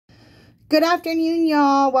Good afternoon,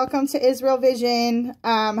 y'all. Welcome to Israel Vision.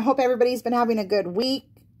 I hope everybody's been having a good week.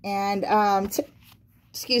 And,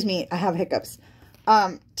 excuse me, I have hiccups.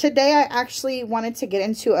 Today I actually wanted to get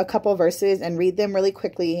into a couple verses and read them really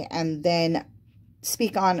quickly and then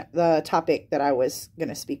speak on the topic that I was going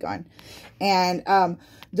to speak on. And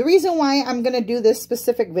the reason why I'm going to do this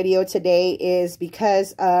specific video today is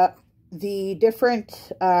because the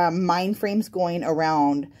different mind frames going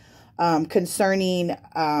around concerning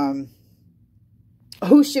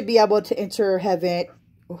who should be able to enter heaven,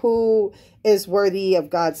 who is worthy of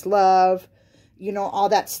God's love, you know, all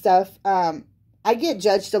that stuff. I get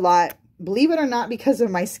judged a lot, believe it or not, because of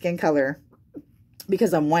my skin color,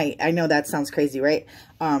 because I'm white. I know that sounds crazy, right?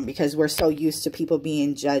 Because we're so used to people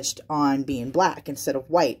being judged on being black instead of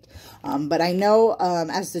white. But I know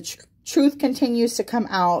as the truth continues to come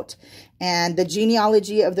out and the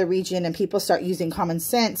genealogy of the region and people start using common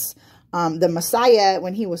sense, the Messiah,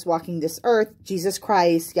 when he was walking this earth, Jesus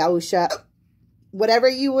Christ, Yahusha, whatever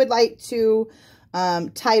you would like to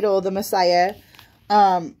title the Messiah,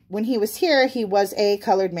 when he was here, he was a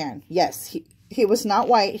colored man. Yes, he was not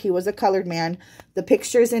white. He was a colored man. The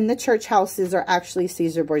pictures in the church houses are actually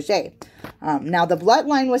Caesar Borgia. Now, the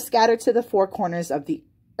bloodline was scattered to the four corners of the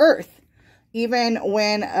earth. Even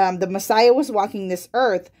when the Messiah was walking this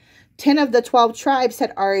earth, 10 of the 12 tribes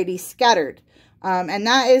had already scattered. And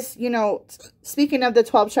that is, you know, speaking of the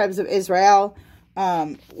 12 tribes of Israel,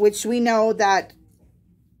 which we know that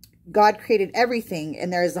God created everything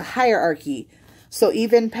and there is a hierarchy. So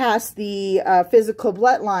even past the physical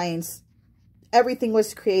bloodlines, everything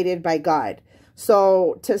was created by God.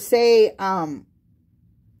 So to say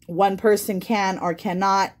one person can or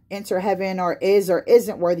cannot enter heaven or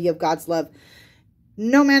isn't worthy of God's love,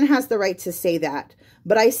 no man has the right to say that.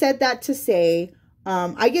 But I said that to say,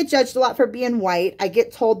 I get judged a lot for being white. I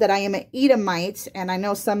get told that I am an Edomite. And I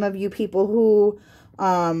know some of you people who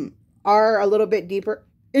are a little bit deeper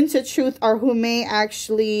into truth or who may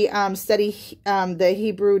actually study the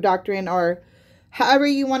Hebrew doctrine or however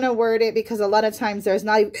you want to word it, because a lot of times there's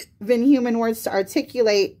not even human words to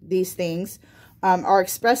articulate these things or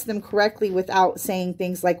express them correctly without saying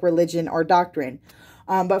things like religion or doctrine.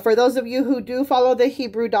 But for those of you who do follow the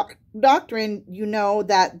Hebrew doctrine, you know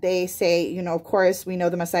that they say, you know, of course, we know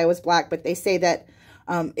the Messiah was black, but they say that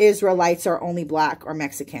Israelites are only black or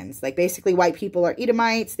Mexicans. Like basically white people are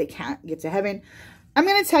Edomites. They can't get to heaven. I'm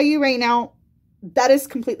going to tell you right now, that is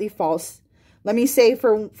completely false. Let me say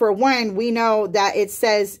for one, we know that it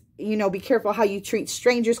says, you know, be careful how you treat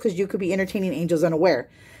strangers because you could be entertaining angels unaware.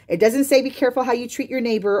 It doesn't say be careful how you treat your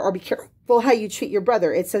neighbor or be careful how you treat your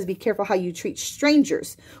brother. It says be careful how you treat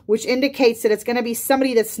strangers, which indicates that it's going to be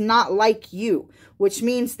somebody that's not like you, which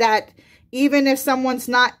means that even if someone's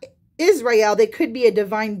not Israel, they could be a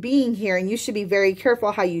divine being here, and you should be very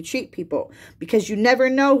careful how you treat people because you never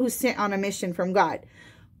know who's sent on a mission from God.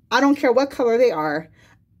 I don't care what color they are.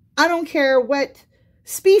 I don't care what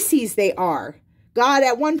species they are. God,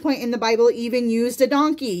 at one point in the Bible, even used a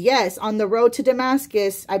donkey. Yes, on the road to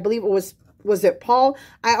Damascus, I believe it was it Paul?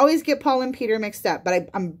 I always get Paul and Peter mixed up, but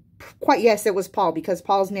I'm quite, yes, it was Paul because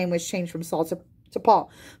Paul's name was changed from Saul to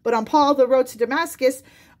Paul. But on Paul, the road to Damascus,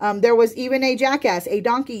 there was even a jackass, a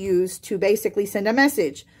donkey used to basically send a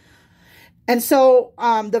message. And so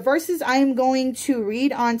the verses I'm going to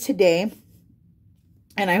read on today,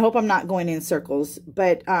 and I hope I'm not going in circles,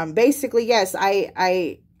 but basically, yes,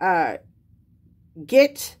 I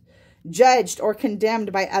get judged or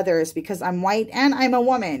condemned by others because I'm white and I'm a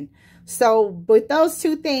woman. So with those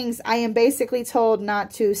two things, I am basically told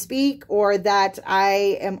not to speak or that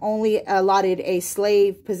I am only allotted a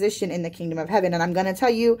slave position in the kingdom of heaven. And I'm going to tell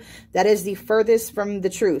you that is the furthest from the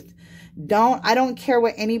truth. I don't care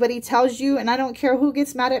what anybody tells you, and I don't care who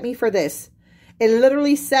gets mad at me for this. It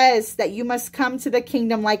literally says that you must come to the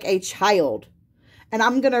kingdom like a child. And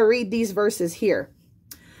I'm going to read these verses here.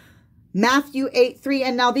 Matthew 8:3,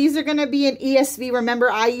 and now these are going to be in ESV.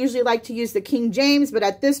 Remember, I usually like to use the King James, but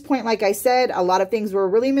at this point, like I said, a lot of things were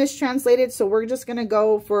really mistranslated, so we're just going to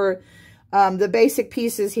go for the basic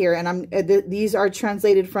pieces here, and these are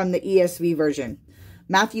translated from the ESV version.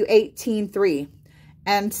 Matthew 18:3,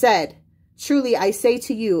 and said, truly I say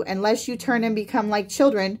to you, unless you turn and become like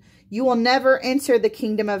children, you will never enter the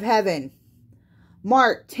kingdom of heaven.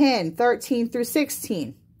 Mark 10:13 through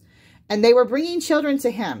 16. And they were bringing children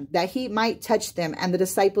to him that he might touch them, and the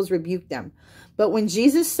disciples rebuked them. But when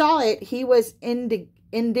Jesus saw it, he was indignant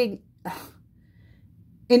and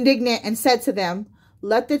said to them,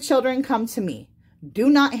 let the children come to me. Do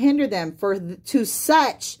not hinder them, for to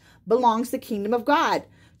such belongs the kingdom of God.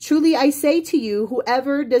 Truly I say to you,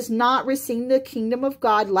 whoever does not receive the kingdom of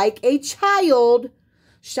God like a child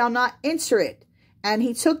shall not enter it. And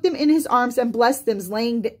he took them in his arms and blessed them,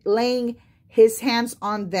 laying his hands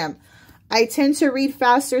on them. I tend to read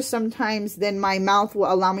faster sometimes than my mouth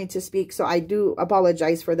will allow me to speak. So I do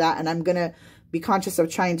apologize for that. And I'm going to be conscious of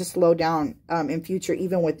trying to slow down in future,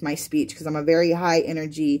 even with my speech, because I'm a very high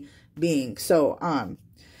energy being. So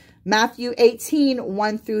Matthew 18,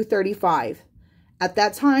 1 through 35. At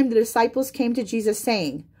that time, the disciples came to Jesus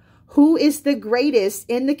saying, "Who is the greatest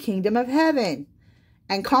in the kingdom of heaven?"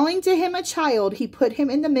 And calling to him a child, he put him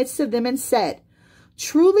in the midst of them and said,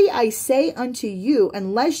 "Truly I say unto you,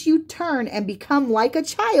 unless you turn and become like a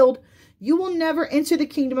child, you will never enter the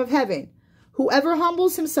kingdom of heaven. Whoever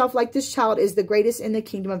humbles himself like this child is the greatest in the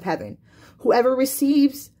kingdom of heaven. Whoever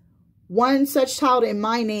receives one such child in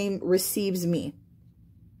my name receives me."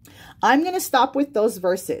 I'm going to stop with those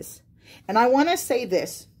verses. And I want to say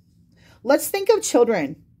this. Let's think of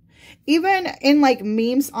children. Even in like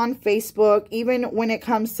memes on Facebook, even when it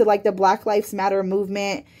comes to like the Black Lives Matter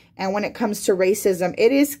movement and when it comes to racism,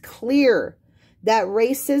 it is clear that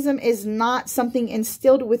racism is not something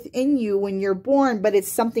instilled within you when you're born, but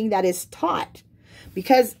it's something that is taught.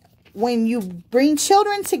 Because when you bring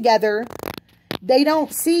children together, they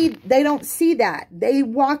don't see that. They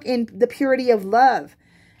walk in the purity of love.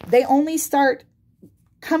 They only start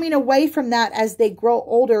coming away from that as they grow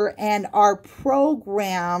older and are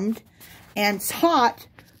programmed and taught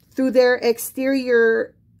through their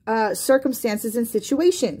exterior circumstances and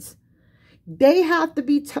situations. They have to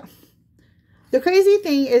be the crazy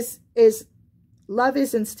thing is love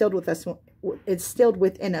is instilled with us. It's instilled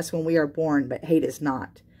within us when we are born, but hate is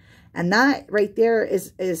not. And that right there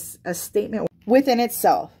is a statement within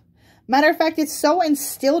itself. Matter of fact, it's so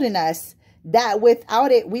instilled in us that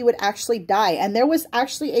without it, we would actually die. And there was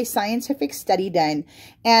actually a scientific study done.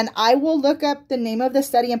 And I will look up the name of the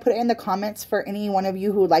study and put it in the comments for any one of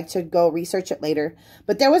you who would like to go research it later.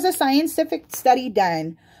 But there was a scientific study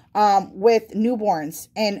done with newborns.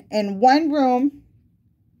 And in one room,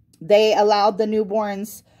 they allowed the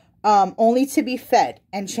newborns only to be fed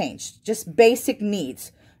and changed. Just basic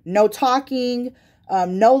needs. No talking,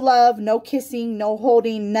 no love, no kissing, no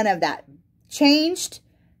holding, none of that. Changed,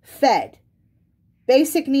 fed.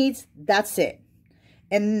 Basic needs, that's it.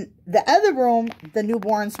 In the other room, the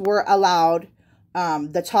newborns were allowed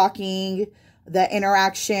the talking, the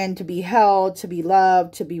interaction, to be held, to be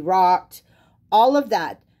loved, to be rocked, all of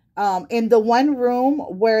that. In the one room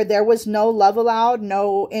where there was no love allowed,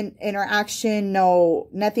 no interaction,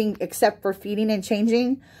 nothing except for feeding and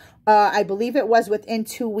changing, I believe it was within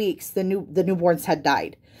 2 weeks, the newborns had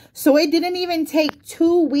died. So it didn't even take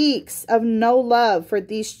 2 weeks of no love for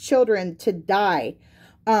these children to die.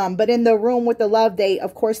 But in the room with the love,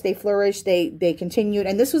 of course, they flourished. They continued.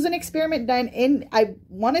 And this was an experiment done in, I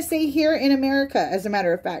want to say here in America, as a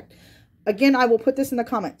matter of fact. Again, I will put this in the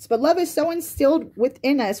comments. But love is so instilled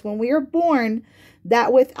within us when we are born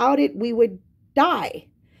that without it, we would die.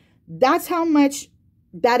 That's how much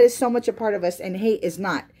that is so much a part of us, and hate is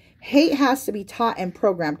not. Hate has to be taught and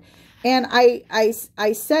programmed. And I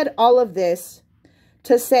said all of this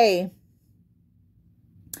to say,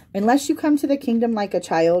 unless you come to the kingdom like a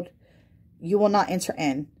child, you will not enter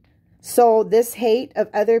in. So this hate of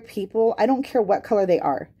other people, I don't care what color they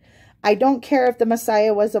are. I don't care if the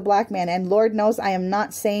Messiah was a black man. And Lord knows I am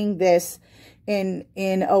not saying this in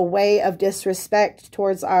a way of disrespect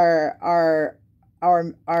towards our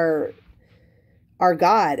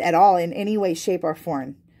God at all, in any way, shape, or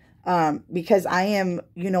form. Because I am,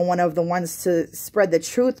 one of the ones to spread the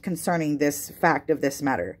truth concerning this fact of this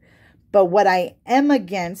matter. But what I am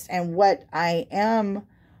against and what I am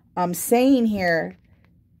saying here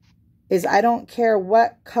is I don't care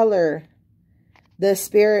what color the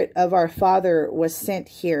Spirit of our Father was sent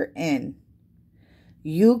here in.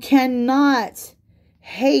 You cannot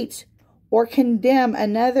hate or condemn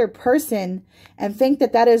another person and think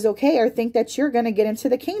that that is okay, or think that you're going to get into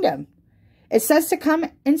the kingdom. It says to come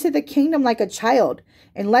into the kingdom like a child.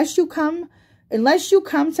 Unless you come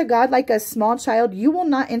to God like a small child, you will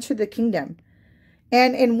not enter the kingdom.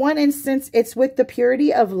 And in one instance, it's with the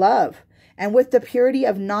purity of love and with the purity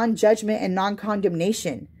of non-judgment and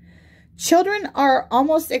non-condemnation. Children are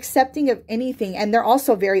almost accepting of anything, and they're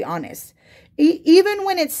also very honest. Even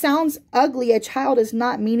when it sounds ugly, a child is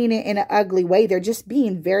not meaning it in an ugly way. They're just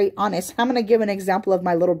being very honest. I'm going to give an example of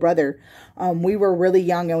my little brother. We were really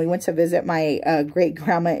young and we went to visit my great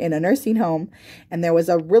grandma in a nursing home. And there was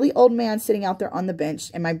a really old man sitting out there on the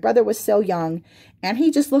bench. And my brother was so young. And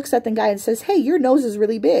he just looks at the guy and says, "Hey, your nose is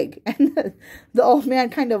really big." And the old man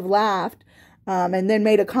kind of laughed. and then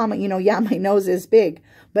made a comment, yeah, my nose is big.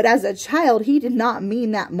 But as a child, he did not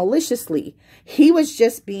mean that maliciously. He was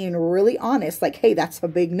just being really honest, like, hey, that's a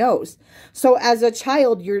big nose. So as a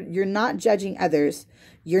child, you're not judging others.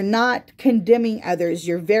 You're not condemning others.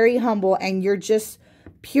 You're very humble, and you're just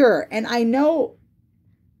pure. And I know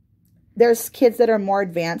there's kids that are more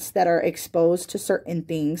advanced that are exposed to certain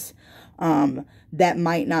things that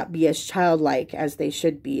might not be as childlike as they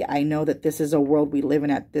should be. I know that this is a world we live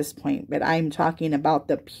in at this point, but I'm talking about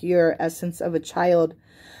the pure essence of a child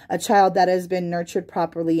that has been nurtured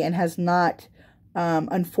properly and has not,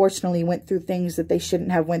 unfortunately, went through things that they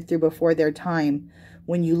shouldn't have went through before their time.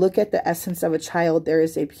 When you look at the essence of a child, there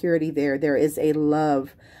is a purity there. There is a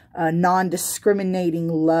love, a non-discriminating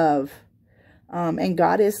love. And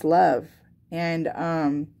God is love.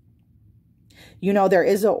 And, there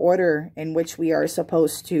is an order in which we are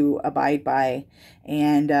supposed to abide by.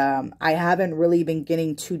 And I haven't really been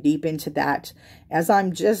getting too deep into that. As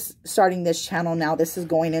I'm just starting this channel now, this is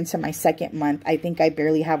going into my 2nd month. I think I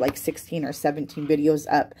barely have like 16 or 17 videos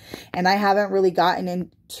up. And I haven't really gotten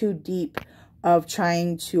in too deep of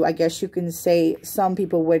trying to, I guess you can say, some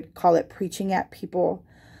people would call it preaching at people.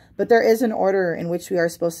 But there is an order in which we are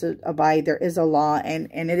supposed to abide. There is a law,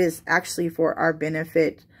 and it is actually for our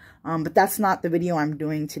benefit. But that's not the video I'm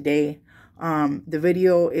doing today. The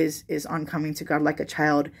video is on coming to God like a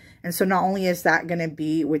child. And so not only is that going to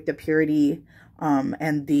be with the purity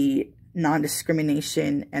and the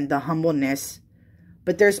non-discrimination and the humbleness,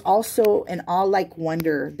 but there's also an awe-like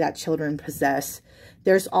wonder that children possess.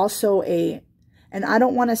 There's also and I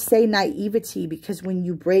don't want to say naivety, because when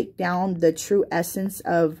you break down the true essence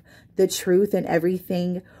of the truth and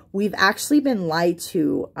everything, we've actually been lied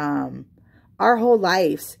to our whole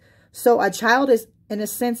lives. So a child is, in a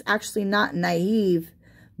sense, actually not naive,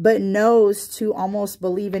 but knows to almost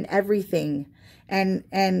believe in everything. And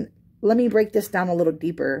let me break this down a little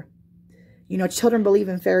deeper. Children believe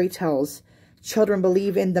in fairy tales. Children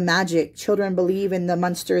believe in the magic. Children believe in the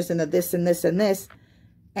monsters and the this and this and this.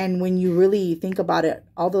 And when you really think about it,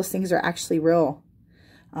 all those things are actually real.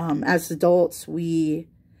 As adults, we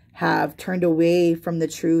have turned away from the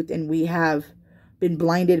truth, and we have been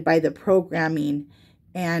blinded by the programming.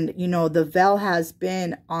 And, the veil has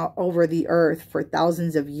been over the earth for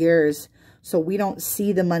thousands of years. So we don't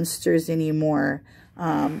see the monsters anymore.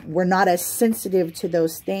 We're not as sensitive to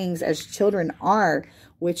those things as children are,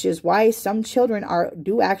 which is why some children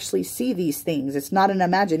do actually see these things. It's not an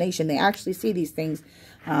imagination. They actually see these things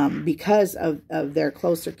because of their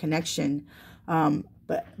closer connection.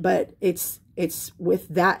 But it's with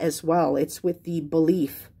that as well. It's with the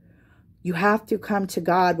belief. You have to come to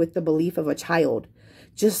God with the belief of a child.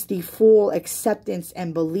 Just the full acceptance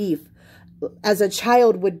and belief as a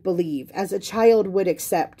child would believe, as a child would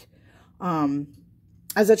accept,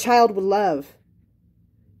 as a child would love.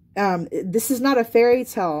 This is not a fairy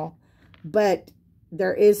tale, but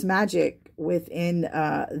there is magic within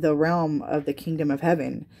the realm of the kingdom of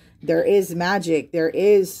heaven. There is magic. There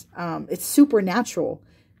is, it's supernatural.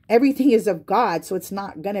 Everything is of God, so it's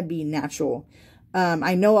not going to be natural.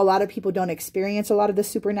 I know a lot of people don't experience a lot of the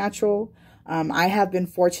supernatural. I have been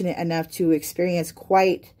fortunate enough to experience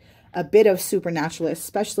quite a bit of supernatural,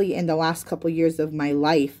 especially in the last couple years of my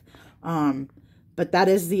life. But that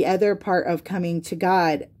is the other part of coming to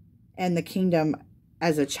God and the kingdom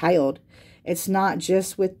as a child. It's not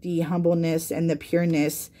just with the humbleness and the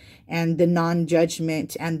pureness and the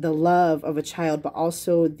non-judgment and the love of a child, but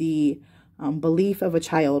also the belief of a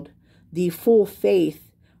child, the full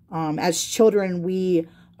faith. As children,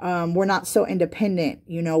 we're not so independent.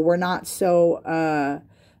 We're not so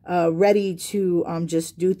ready to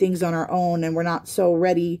just do things on our own, and we're not so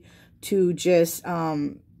ready to just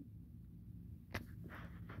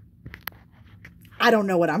I don't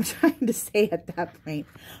know what I'm trying to say at that point.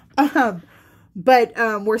 But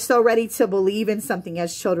we're so ready to believe in something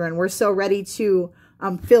as children. We're so ready to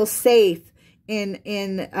feel safe in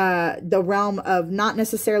the realm of not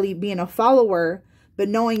necessarily being a follower, but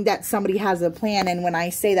knowing that somebody has a plan. And when I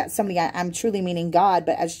say that somebody, I'm truly meaning God.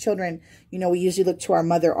 But as children, we usually look to our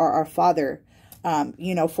mother or our father,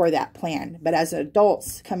 for that plan. But as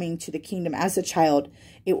adults coming to the kingdom as a child,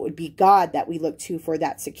 it would be God that we look to for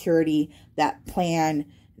that security, that plan,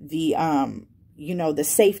 the, the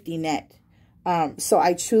safety net. So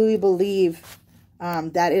I truly believe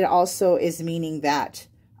that it also is meaning that,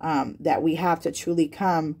 that we have to truly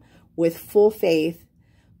come with full faith,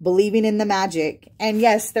 believing in the magic. And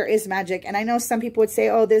yes, there is magic. And I know some people would say,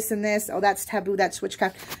 oh, this and this, oh, that's taboo, that's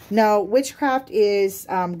witchcraft. No, witchcraft is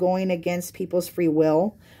going against people's free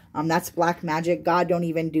will. That's black magic. God don't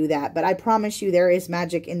even do that. But I promise you, there is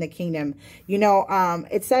magic in the kingdom. You know,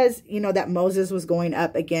 it says, you know, that Moses was going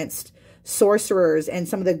up against sorcerers and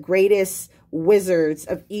some of the greatest wizards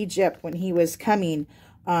of Egypt when he was coming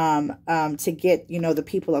to get, you know, the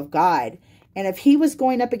people of God. And if he was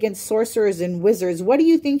going up against sorcerers and wizards, what do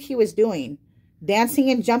you think he was doing? Dancing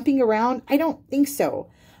and jumping around? I don't think so.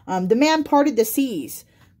 The man parted the seas.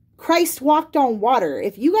 Christ walked on water.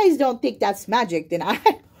 If you guys don't think that's magic, then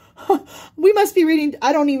we must be reading,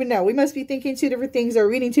 I don't even know. We must be thinking two different things or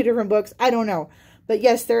reading two different books. I don't know. But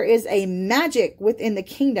yes, there is a magic within the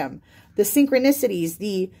kingdom. The synchronicities,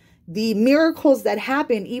 the miracles that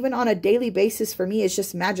happen even on a daily basis for me is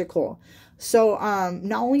just magical. So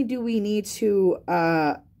not only do we need to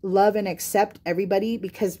love and accept everybody,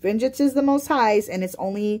 because vengeance is the Most High's, and it's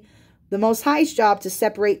only the Most High's job to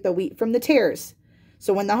separate the wheat from the tares.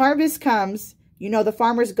 So when the harvest comes, you know, the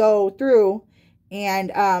farmers go through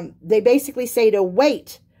and they basically say to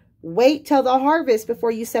wait till the harvest before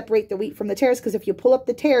you separate the wheat from the tares. Because if you pull up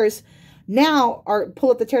the tares now or pull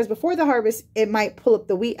up the tares before the harvest, it might pull up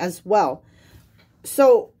the wheat as well.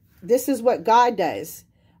 So this is what God does.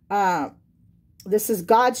 This is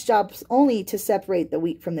God's job only to separate the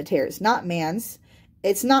wheat from the tares, not man's.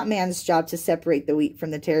 It's not man's job to separate the wheat from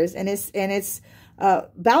the tares. And it's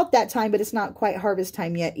about that time, but it's not quite harvest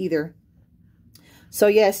time yet either. So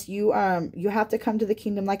yes, you have to come to the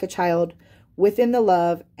kingdom like a child within the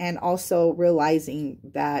love, and also realizing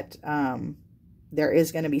that there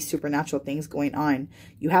is going to be supernatural things going on.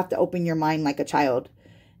 You have to open your mind like a child.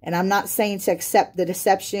 And I'm not saying to accept the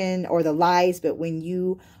deception or the lies, but when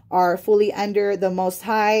you are fully under the Most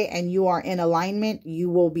High and you are in alignment, you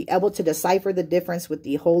will be able to decipher the difference with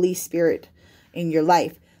the Holy Spirit in your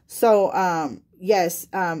life. So, yes,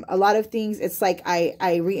 a lot of things, it's like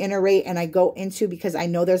I reiterate and I go into, because I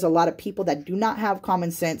know there's a lot of people that do not have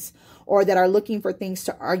common sense or that are looking for things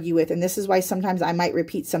to argue with. And this is why sometimes I might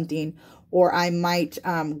repeat something, or I might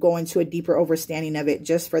go into a deeper understanding of it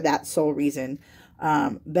just for that sole reason.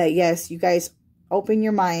 But yes, you guys open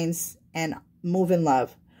your minds and move in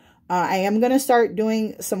love. I am going to start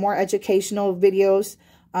doing some more educational videos,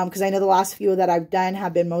 because I know the last few that I've done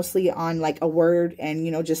have been mostly on like a word and,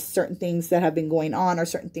 you know, just certain things that have been going on or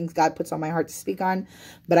certain things God puts on my heart to speak on.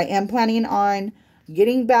 But I am planning on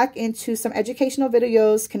getting back into some educational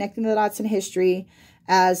videos, connecting the dots in history,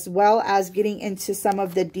 as well as getting into some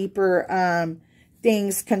of the deeper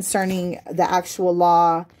things concerning the actual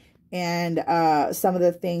law, and some of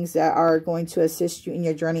the things that are going to assist you in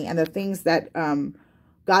your journey, and the things that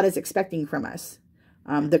God is expecting from us.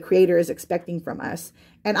 The Creator is expecting from us.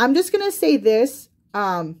 And I'm just going to say this.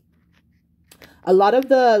 A lot of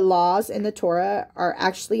the laws in the Torah are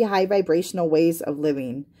actually high vibrational ways of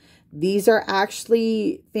living. These are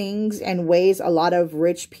actually things and ways a lot of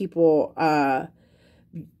rich people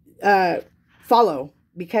follow,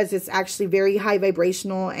 because it's actually very high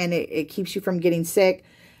vibrational, and it keeps you from getting sick.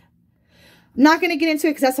 Not going to get into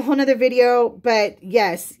it because that's a whole nother video. But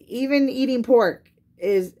yes, even eating pork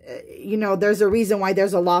is, you know, there's a reason why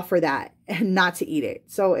there's a law for that, and not to eat it.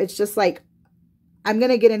 So it's just like, I'm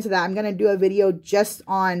going to get into that. I'm going to do a video just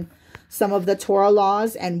on some of the Torah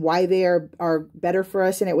laws and why they are better for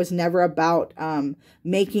us. And it was never about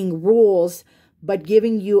making rules, but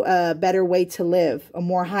giving you a better way to live, a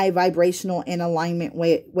more high vibrational and alignment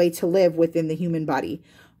way to live within the human body.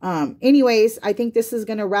 Anyways, I think this is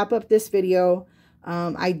going to wrap up this video.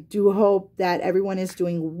 I do hope that everyone is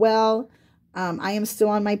doing well. I am still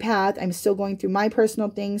on my path. I'm still going through my personal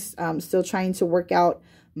things. I'm still trying to work out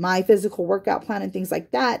my physical workout plan and things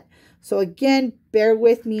like that. So again, bear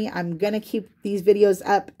with me. I'm going to keep these videos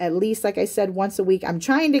up at least, like I said, once a week. I'm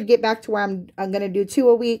trying to get back to where I'm going to do 2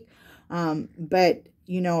 a week. But,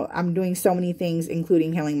 you know, I'm doing so many things,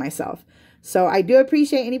 including healing myself. So I do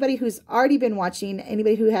appreciate anybody who's already been watching,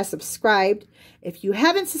 anybody who has subscribed. If you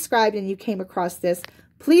haven't subscribed and you came across this,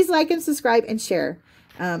 please like and subscribe and share.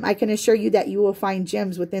 I can assure you that you will find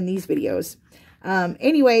gems within these videos.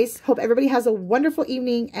 Anyways, hope everybody has a wonderful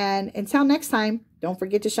evening. And until next time, don't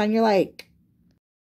forget to shine your light.